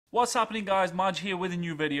What's happening, guys? Maj here with a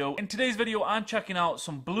new video. In today's video I'm checking out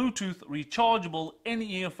some Bluetooth rechargeable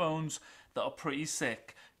in-ear earphones that are pretty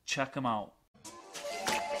sick. Check them out.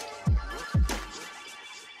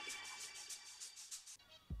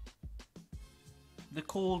 They're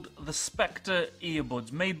called the Spectre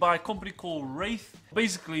earbuds, made by a company called Wraith.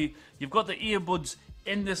 Basically, you've got the earbuds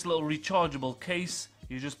in this little rechargeable case.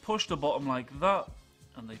 You just push the bottom like that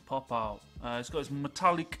and they pop out. It's got this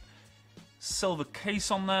metallic silver case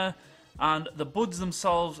on there, and the buds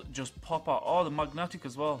themselves just pop out. Oh, they're magnetic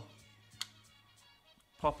as well.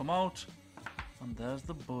 Pop them out and there's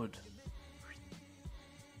the bud.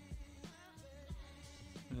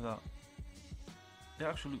 Look at that. They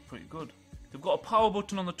actually look pretty good. They've got a power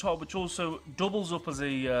button on the top which also doubles up as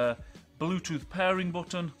a Bluetooth pairing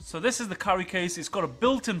button. So this is the carry case. It's got a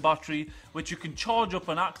built-in battery which you can charge up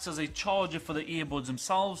and acts as a charger for the earbuds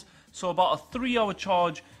themselves. So about a 3-hour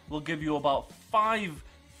charge will give you about 5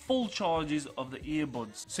 full charges of the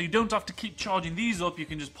earbuds. So you don't have to keep charging these up. You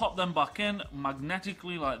can just pop them back in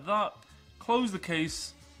magnetically like that, close the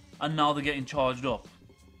case, and now they're getting charged up.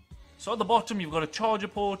 So at the bottom you've got a charger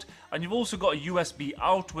port, and you've also got a USB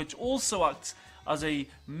out which also acts as a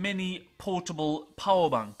mini portable power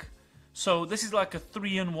bank. So this is like a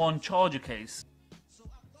 3-in-1 charger case.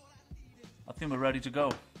 I think we're ready to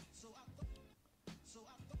go.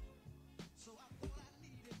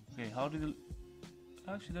 Okay, how do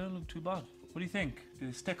they... Actually, they don't look too bad. What do you think? Do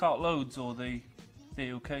they stick out loads or they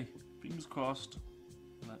okay? Fingers crossed.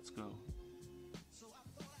 Let's go.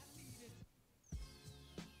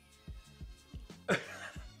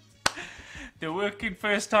 They're working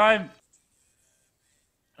first time.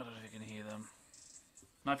 I don't know if you can hear them.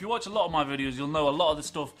 Now, if you watch a lot of my videos, you'll know a lot of the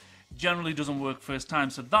stuff generally doesn't work first time,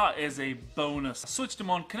 so that is a bonus. I switched them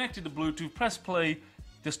on, connected to Bluetooth, pressed play,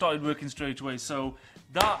 they started working straight away, so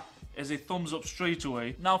that is a thumbs up straight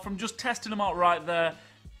away. Now, from just testing them out right there,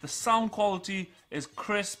 the sound quality is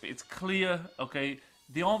crisp, it's clear, okay?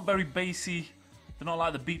 They aren't very bassy, they're not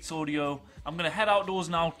like the Beats Audio. I'm gonna head outdoors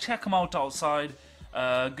now, check them out outside.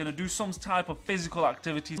 Gonna do some type of physical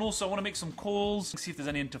activity. And also I want to make some calls, see if there's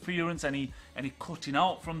any interference, any cutting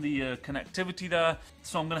out from the connectivity there.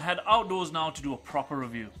 So I'm gonna head outdoors now to do a proper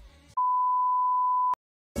review.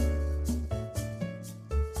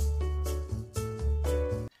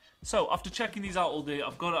 So after checking these out all day,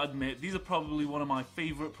 I've got to admit these are probably one of my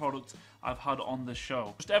favourite products I've had on the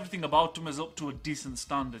show. Just everything about them is up to a decent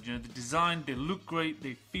standard. You know, the design, they look great,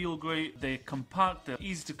 they feel great, they're compact, they're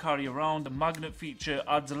easy to carry around. The magnet feature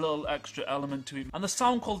adds a little extra element to it. And the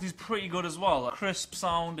sound quality is pretty good as well. A crisp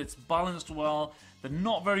sound, it's balanced well. They're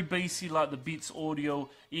not very bassy like the Beats Audio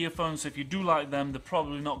earphones, so if you do like them, they're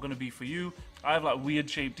probably not going to be for you. I have like weird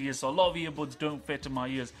shaped ears, so a lot of earbuds don't fit in my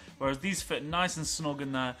ears, whereas these fit nice and snug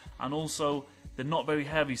in there, and also they're not very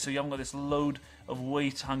heavy, so you haven't got this load of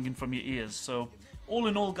weight hanging from your ears. So all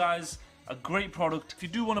in all, guys, a great product. If you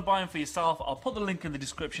do want to buy them for yourself, I'll put the link in the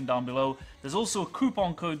description down below. There's also a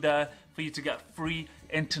coupon code there for you to get free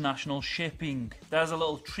international shipping. There's a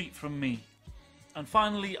little treat from me. And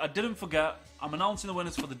finally, I didn't forget, I'm announcing the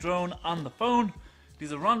winners for the drone and the phone.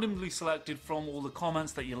 These are randomly selected from all the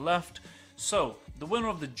comments that you left. So, the winner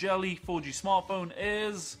of the Jelly 4G smartphone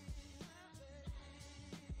is...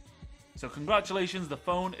 So congratulations, the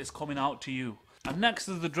phone is coming out to you. And next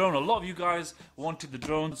is the drone. A lot of you guys wanted the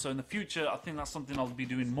drone, so in the future I think that's something I'll be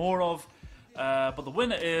doing more of. But the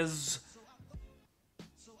winner is...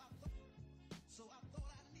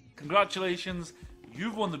 Congratulations,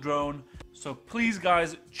 you've won the drone. So please,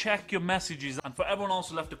 guys, check your messages, and for everyone else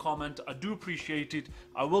who left a comment, I do appreciate it.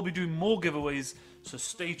 I will be doing more giveaways, so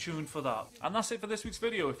stay tuned for that. And that's it for this week's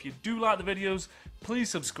video. If you do like the videos, please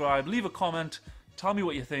subscribe, leave a comment, tell me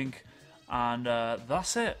what you think, and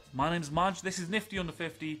that's it. My name's Maj, this is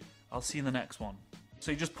NiftyUnderFifty. I'll see you in the next one. So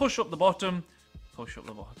you just push up the bottom,